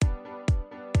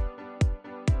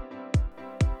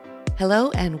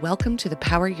Hello, and welcome to the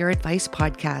Power Your Advice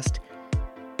podcast.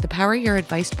 The Power Your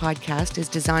Advice podcast is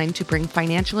designed to bring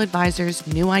financial advisors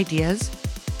new ideas,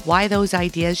 why those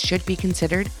ideas should be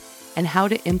considered, and how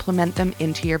to implement them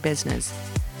into your business.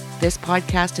 This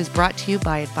podcast is brought to you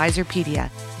by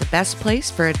Advisorpedia, the best place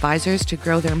for advisors to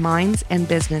grow their minds and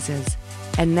businesses.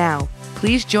 And now,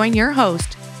 please join your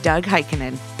host, Doug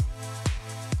Heikkinen.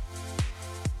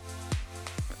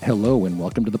 Hello, and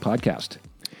welcome to the podcast.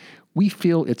 We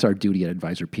feel it's our duty at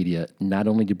Advisorpedia not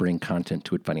only to bring content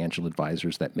to financial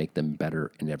advisors that make them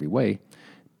better in every way,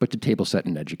 but to table set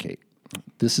and educate.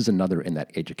 This is another in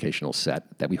that educational set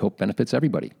that we hope benefits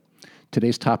everybody.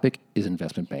 Today's topic is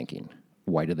investment banking.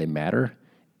 Why do they matter?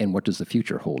 And what does the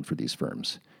future hold for these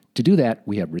firms? To do that,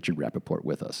 we have Richard Rappaport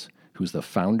with us, who's the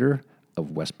founder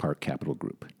of West Park Capital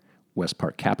Group. West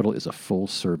Park Capital is a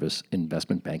full-service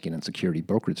investment banking and security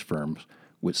brokerage firm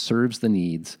which serves the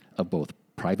needs of both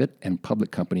private and public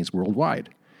companies worldwide,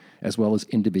 as well as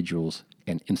individuals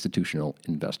and institutional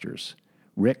investors.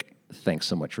 Rick, thanks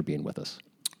so much for being with us.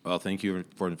 Well, thank you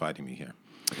for inviting me here.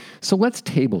 So let's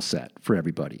table set for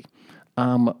everybody.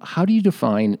 How do you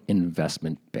define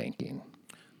investment banking?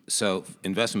 So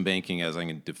investment banking, as I'm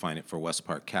going to define it for West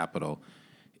Park Capital,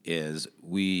 is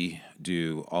we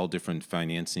do all different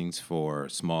financings for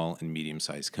small and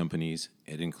medium-sized companies.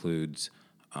 It includes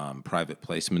private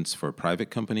placements for private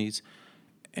companies,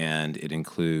 and it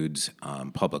includes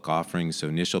public offerings, so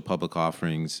initial public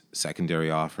offerings,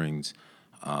 secondary offerings,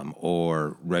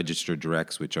 or registered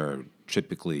directs, which are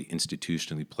typically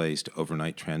institutionally placed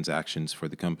overnight transactions for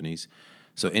the companies.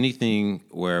 So anything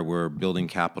where we're building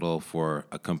capital for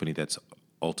a company that's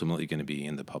ultimately going to be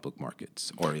in the public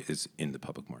markets or is in the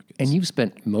public markets. And you've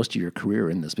spent most of your career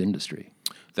in this industry.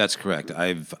 That's correct.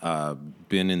 I've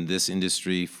been in this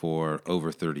industry for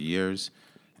over 30 years.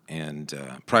 And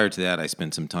prior to that, I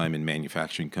spent some time in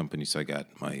manufacturing companies, so I got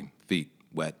my feet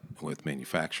wet with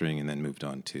manufacturing and then moved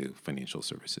on to financial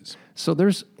services. So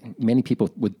many people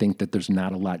would think that there's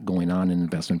not a lot going on in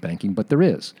investment banking, but there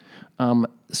is.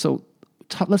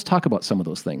 Let's talk about some of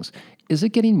those things. Is it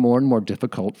getting more and more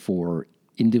difficult for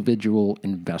individual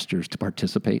investors to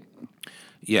participate?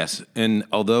 Yes, and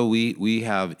although we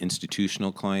have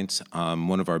institutional clients,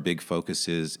 one of our big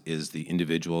focuses is the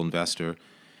individual investor.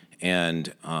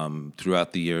 And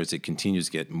throughout the years, it continues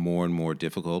to get more and more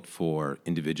difficult for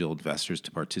individual investors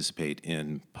to participate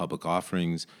in public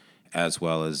offerings as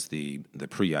well as the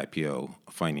pre-IPO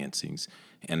financings.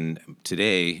 And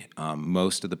today,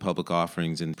 most of the public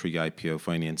offerings and pre-IPO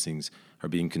financings are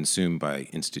being consumed by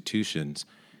institutions.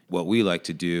 What we like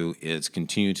to do is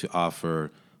continue to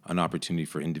offer an opportunity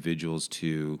for individuals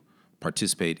to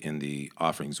participate in the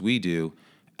offerings we do,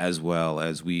 as well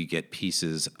as we get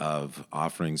pieces of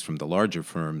offerings from the larger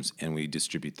firms, and we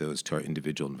distribute those to our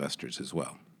individual investors as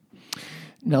well.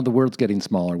 Now, the world's getting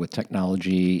smaller with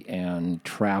technology and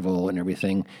travel and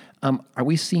everything. Are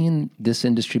we seeing this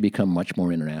industry become much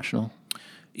more international?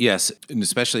 Yes, and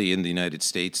especially in the United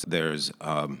States, there's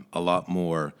a lot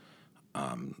more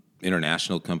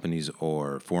international companies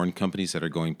or foreign companies that are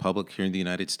going public here in the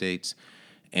United States.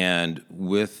 And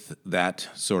with that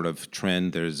sort of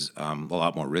trend, there's a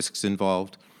lot more risks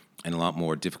involved and a lot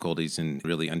more difficulties in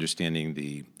really understanding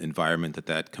the environment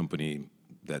that company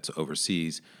that's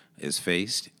overseas is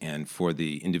faced. And for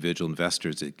the individual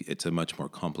investors, it's a much more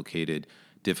complicated,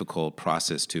 difficult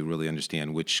process to really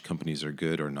understand which companies are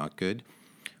good or not good.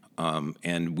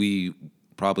 And we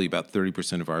probably about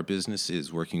 30% of our business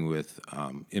is working with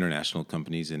international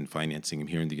companies and financing them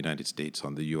here in the United States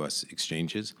on the U.S.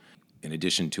 exchanges. In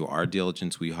addition to our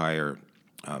diligence, we hire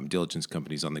diligence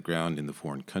companies on the ground in the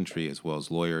foreign country as well as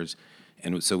lawyers.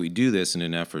 And so we do this in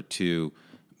an effort to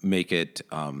make it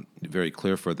very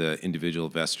clear for the individual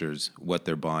investors what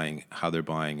they're buying, how they're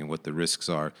buying, and what the risks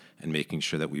are, and making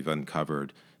sure that we've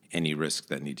uncovered any risks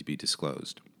that need to be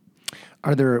disclosed.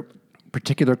 Are there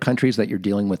particular countries that you're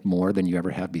dealing with more than you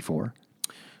ever have before?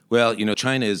 Well,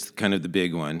 China is kind of the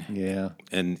big one. Yeah.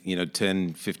 And,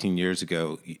 10, 15 years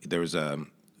ago, there was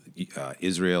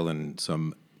Israel and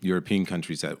some European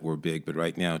countries that were big, but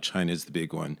right now China is the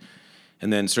big one.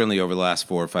 And then certainly over the last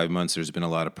 4 or 5 months, there's been a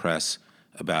lot of press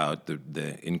about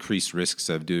the increased risks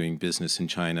of doing business in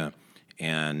China,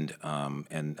 and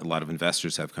a lot of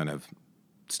investors have kind of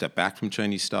stepped back from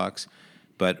Chinese stocks.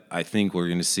 But I think we're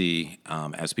going to see,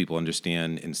 as people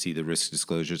understand and see the risk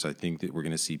disclosures, I think that we're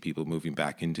going to see people moving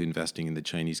back into investing in the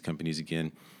Chinese companies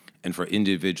again. And for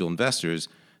individual investors,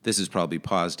 this is probably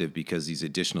positive because these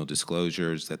additional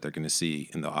disclosures that they're going to see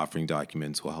in the offering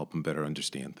documents will help them better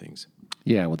understand things.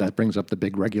 Yeah, well, that brings up the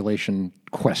big regulation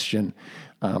question.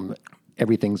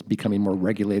 everything's becoming more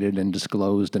regulated and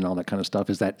disclosed and all that kind of stuff.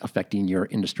 Is that affecting your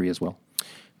industry as well?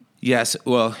 Yes,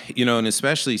 well, and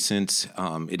especially since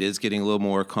it is getting a little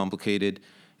more complicated,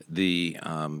 the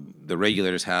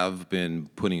regulators have been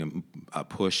putting a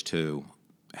push to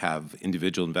have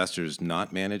individual investors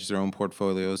not manage their own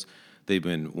portfolios. They've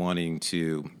been wanting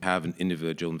to have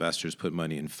individual investors put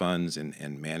money in funds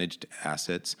and managed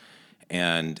assets.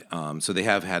 And so they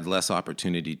have had less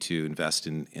opportunity to invest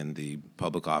in the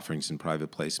public offerings and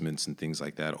private placements and things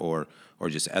like that, or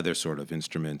just other sort of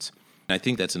instruments. And I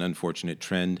think that's an unfortunate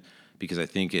trend because I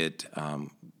think it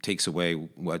takes away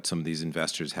what some of these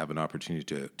investors have an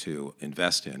opportunity to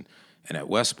invest in. And at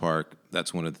Westpark,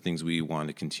 that's one of the things we want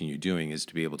to continue doing is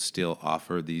to be able to still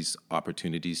offer these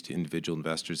opportunities to individual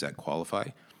investors that qualify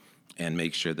and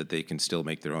make sure that they can still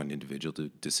make their own individual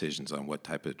decisions on what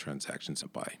type of transactions to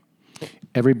buy.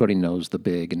 Everybody knows the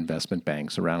big investment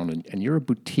banks around, and you're a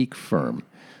boutique firm.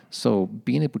 So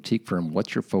being a boutique firm,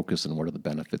 what's your focus and what are the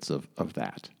benefits of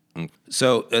that?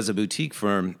 So as a boutique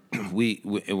firm, we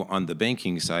on the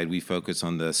banking side, we focus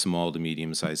on the small to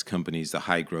medium-sized companies, the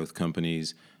high-growth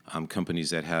companies,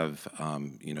 companies that have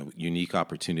unique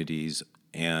opportunities.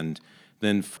 And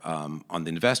then on the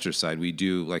investor side, we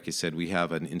do, like I said, we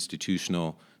have an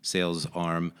institutional sales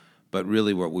arm. But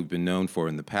really what we've been known for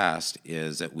in the past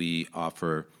is that we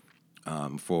offer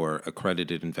for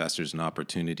accredited investors an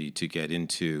opportunity to get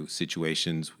into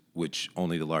situations which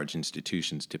only the large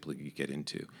institutions typically get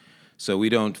into. So we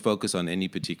don't focus on any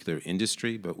particular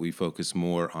industry, but we focus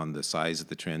more on the size of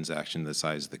the transaction, the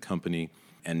size of the company,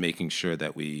 and making sure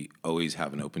that we always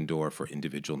have an open door for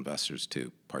individual investors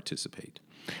to participate.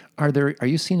 Are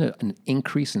you seeing an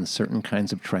increase in certain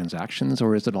kinds of transactions,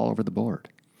 or is it all over the board?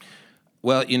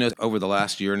 Well, over the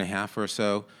last year and a half or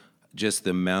so, just the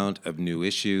amount of new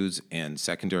issues and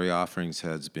secondary offerings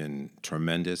has been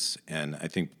tremendous. And I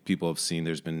think people have seen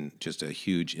there's been just a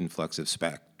huge influx of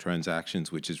SPAC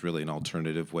transactions, which is really an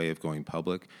alternative way of going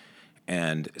public.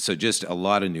 And so just a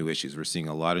lot of new issues. We're seeing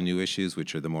a lot of new issues,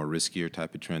 which are the more riskier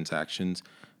type of transactions.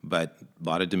 But a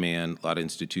lot of demand, a lot of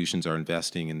institutions are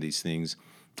investing in these things.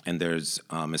 And there's,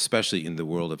 especially in the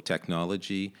world of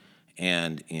technology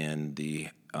and in the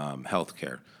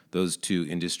healthcare, those two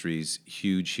industries,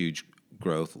 huge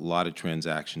growth, a lot of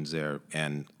transactions there,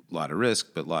 and a lot of risk,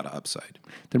 but a lot of upside.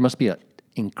 There must be an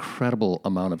incredible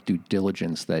amount of due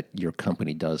diligence that your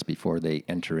company does before they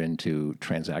enter into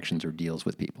transactions or deals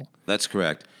with people. That's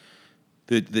correct.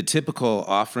 The typical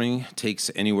offering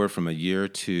takes anywhere from a year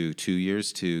to 2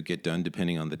 years to get done,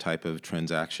 depending on the type of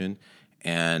transaction.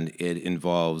 And it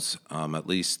involves at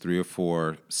least 3 or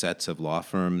 4 sets of law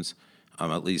firms,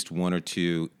 at least 1 or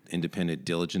 2 independent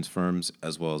diligence firms,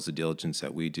 as well as the diligence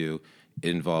that we do. It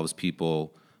involves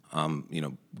people,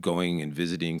 going and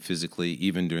visiting physically,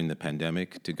 even during the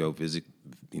pandemic, to go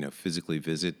physically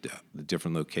visit the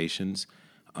different locations.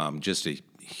 Just a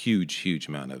huge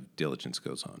amount of diligence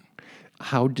goes on.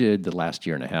 How did the last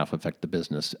year and a half affect the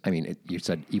business? I mean, you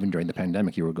said even during the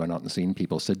pandemic, you were going out and seeing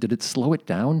people. So did it slow it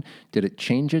down? Did it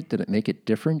change it? Did it make it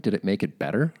different? Did it make it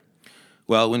better?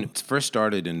 Well, when it first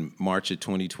started in March of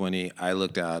 2020, I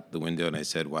looked out the window and I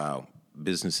said, wow,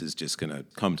 business is just going to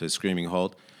come to a screaming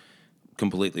halt.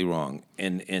 Completely wrong.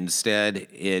 And instead,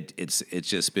 it's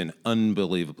just been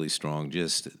unbelievably strong.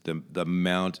 Just the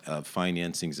amount of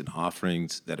financings and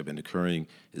offerings that have been occurring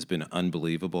has been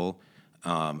unbelievable.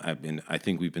 I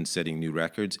think we've been setting new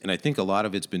records. And I think a lot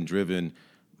of it's been driven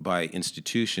by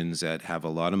institutions that have a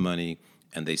lot of money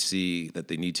and they see that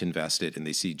they need to invest it, and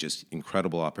they see just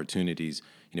incredible opportunities.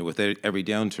 With every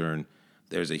downturn,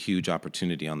 there's a huge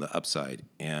opportunity on the upside,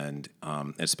 and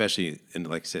especially, and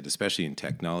like I said, especially in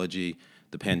technology,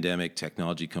 the pandemic,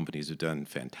 technology companies have done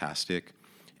fantastic,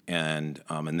 and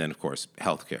then of course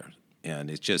healthcare,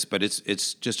 and it's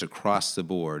just across the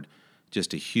board,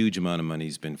 just a huge amount of money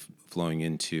has been flowing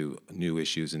into new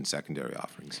issues and secondary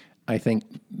offerings. I think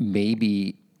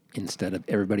maybe instead of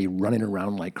everybody running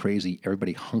around like crazy,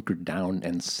 everybody hunkered down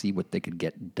and see what they could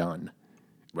get done.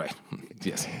 Right.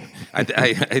 Yes. I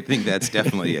think that's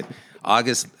definitely it.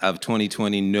 August of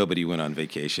 2020, nobody went on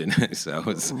vacation, so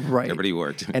everybody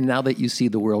worked. And now that you see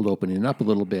the world opening up a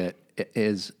little bit,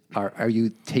 are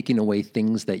you taking away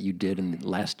things that you did in the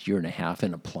last year and a half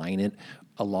and applying it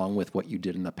along with what you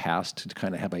did in the past to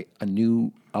kind of have a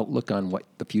new outlook on what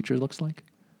the future looks like?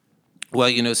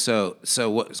 Well, so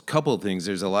a couple of things.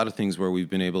 There's a lot of things where we've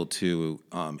been able to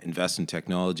invest in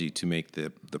technology to make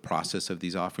the process of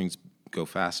these offerings go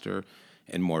faster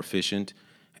and more efficient.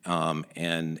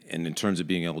 And in terms of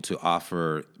being able to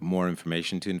offer more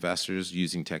information to investors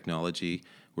using technology,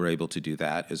 we're able to do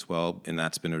that as well. And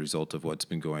that's been a result of what's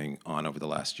been going on over the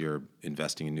last year,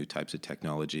 investing in new types of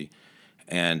technology.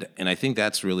 And I think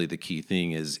that's really the key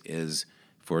thing is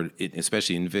for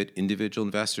especially individual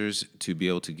investors to be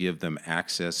able to give them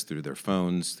access through their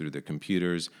phones, through their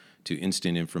computers, to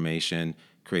instant information,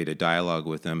 create a dialogue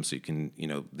with them so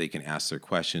they can ask their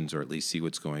questions or at least see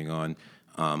what's going on.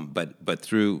 But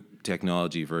through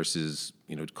technology versus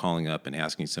calling up and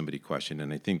asking somebody a question,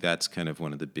 and I think that's kind of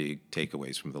one of the big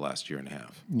takeaways from the last year and a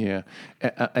half. Yeah,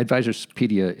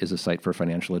 Advisorspedia is a site for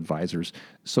financial advisors.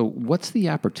 So, what's the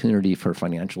opportunity for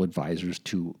financial advisors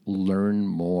to learn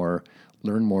more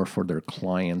for their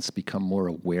clients, become more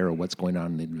aware of what's going on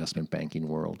in the investment banking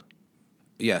world?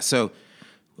 Yeah, so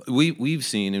we've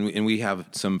seen, and we have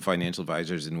some financial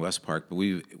advisors in West Park, but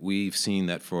we've seen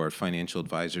that for financial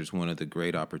advisors, one of the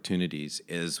great opportunities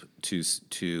is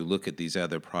to look at these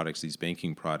other products, these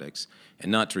banking products,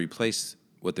 and not to replace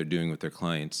what they're doing with their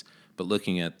clients, but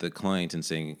looking at the client and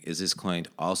saying, is this client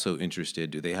also interested?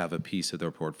 Do they have a piece of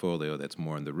their portfolio that's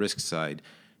more on the risk side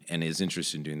and is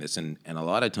interested in doing this? And a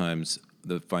lot of times,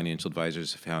 the financial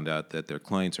advisors have found out that their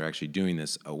clients are actually doing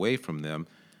this away from them,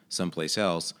 someplace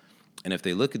else. And if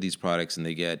they look at these products and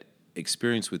they get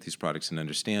experience with these products and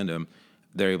understand them,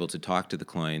 they're able to talk to the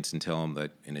clients and tell them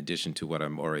that in addition to what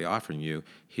I'm already offering you,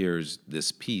 here's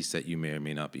this piece that you may or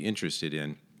may not be interested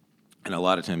in. And a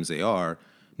lot of times they are,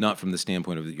 not from the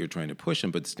standpoint of that you're trying to push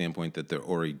them, but the standpoint that they're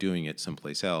already doing it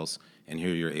someplace else. And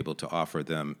here you're able to offer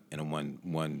them in a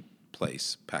one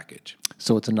place package.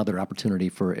 So it's another opportunity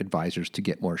for advisors to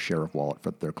get more share of wallet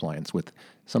for their clients with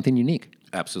something unique.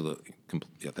 Absolutely.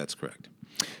 Yeah, that's correct.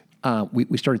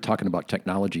 We started talking about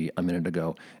technology a minute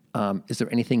ago. Is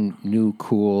there anything new,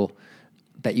 cool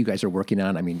that you guys are working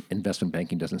on? I mean, investment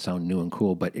banking doesn't sound new and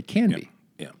cool, but it can be.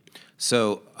 Yeah.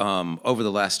 So over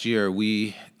the last year,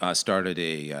 we started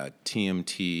a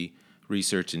TMT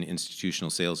Research and Institutional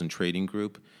Sales and Trading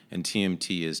Group. And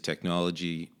TMT is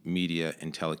Technology, Media,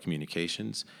 and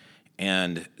Telecommunications.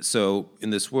 And so in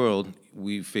this world,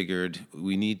 we figured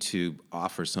we need to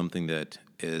offer something that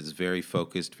is very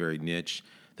focused, very niche,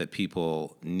 that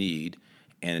people need,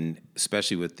 and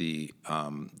especially with the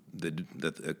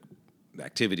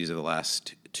activities of the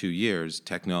last 2 years,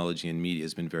 technology and media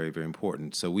has been very, very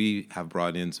important. So we have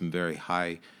brought in some very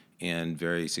high and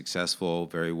very successful,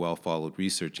 very well-followed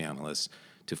research analysts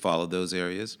to follow those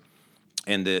areas.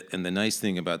 And the nice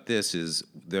thing about this is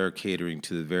they're catering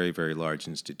to the very, very large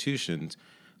institutions,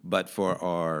 but for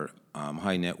our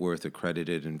high net worth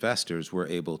accredited investors, we're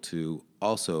able to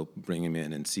also bring them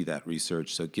in and see that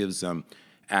research. So it gives them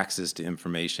access to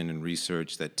information and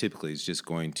research that typically is just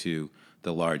going to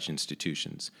the large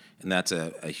institutions. And that's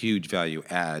a huge value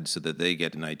add so that they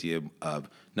get an idea of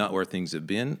not where things have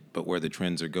been, but where the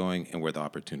trends are going and where the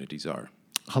opportunities are.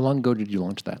 How long ago did you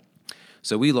launch that?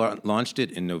 So we launched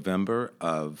it in November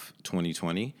of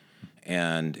 2020,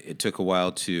 and it took a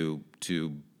while to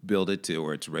build it to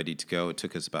where it's ready to go. It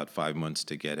took us about 5 months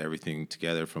to get everything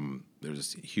together.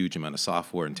 There's a huge amount of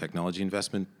software and technology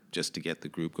investment just to get the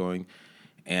group going.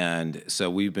 And so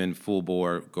we've been full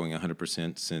bore going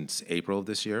 100% since April of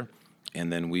this year.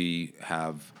 And then we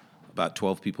have about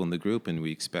 12 people in the group, and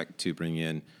we expect to bring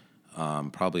in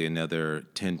probably another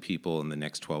 10 people in the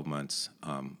next 12 months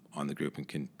on the group and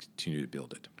continue to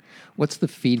build it. What's the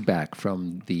feedback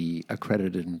from the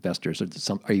accredited investors?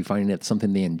 Are you finding it's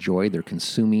something they enjoy, they're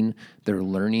consuming, they're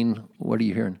learning? What are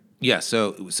you hearing? Yeah,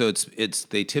 so it's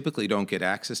they typically don't get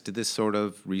access to this sort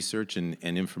of research and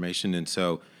information, and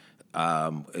so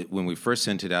when we first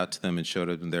sent it out to them and showed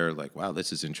it, they're like, "Wow,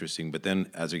 this is interesting." But then,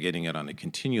 as they're getting it on a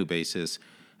continual basis,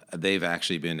 they've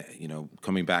actually been,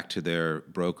 coming back to their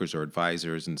brokers or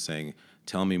advisors and saying,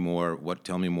 "Tell me more.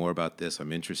 Tell me more about this.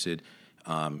 I'm interested."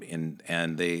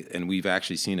 And we've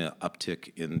actually seen an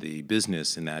uptick in the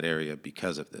business in that area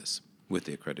because of this with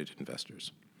the accredited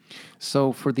investors.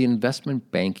 So for the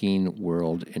investment banking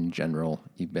world in general,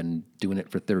 you've been doing it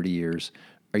for 30 years.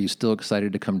 Are you still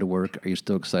excited to come to work? Are you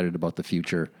still excited about the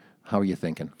future? How are you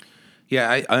thinking?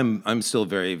 Yeah, I'm still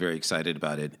very, very excited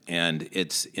about it, and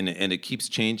it keeps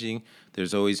changing.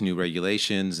 There's always new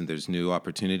regulations and there's new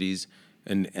opportunities.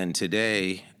 And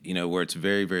today, where it's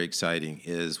very, very exciting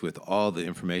is with all the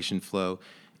information flow,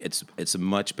 it's a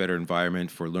much better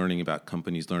environment for learning about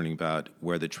companies, learning about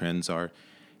where the trends are.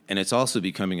 And it's also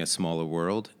becoming a smaller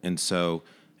world. And so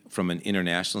from an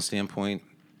international standpoint,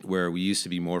 where we used to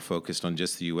be more focused on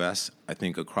just the U.S., I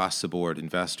think across the board,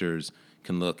 investors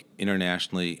can look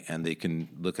internationally and they can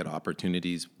look at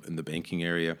opportunities in the banking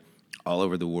area all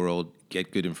over the world,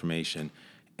 get good information,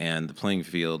 And the playing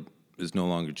field is no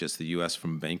longer just the U.S.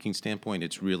 from a banking standpoint.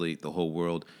 It's really the whole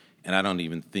world. And I don't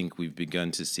even think we've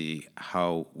begun to see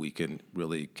how we can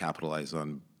really capitalize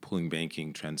on pulling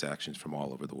banking transactions from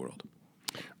all over the world.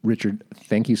 Richard,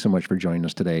 thank you so much for joining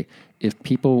us today. If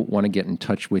people want to get in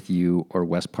touch with you or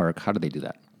Westpark, how do they do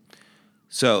that?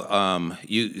 So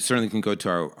you certainly can go to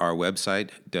our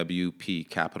website,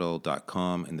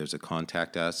 wpcapital.com, and there's a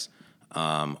contact us.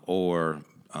 Or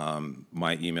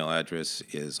my email address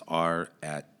is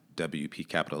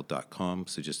r@wpcapital.com,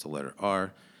 so just the letter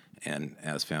R. And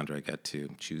as founder, I got to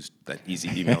choose that easy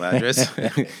email address.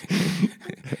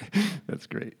 That's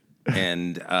great.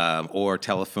 And or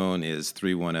telephone is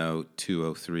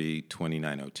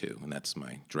 310-203-2902, and that's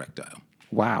my direct dial.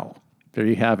 Wow. There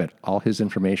you have it. All his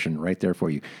information right there for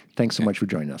you. Thanks so much for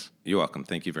joining us. You're welcome.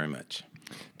 Thank you very much.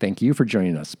 Thank you for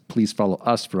joining us. Please follow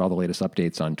us for all the latest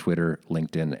updates on Twitter,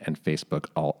 LinkedIn, and Facebook,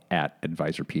 all at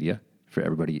Advisorpedia. For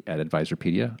everybody at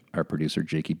Advisorpedia, our producer,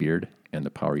 Jakey Beard, and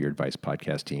the Power Your Advice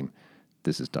podcast team,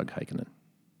 this is Doug Heikkinen.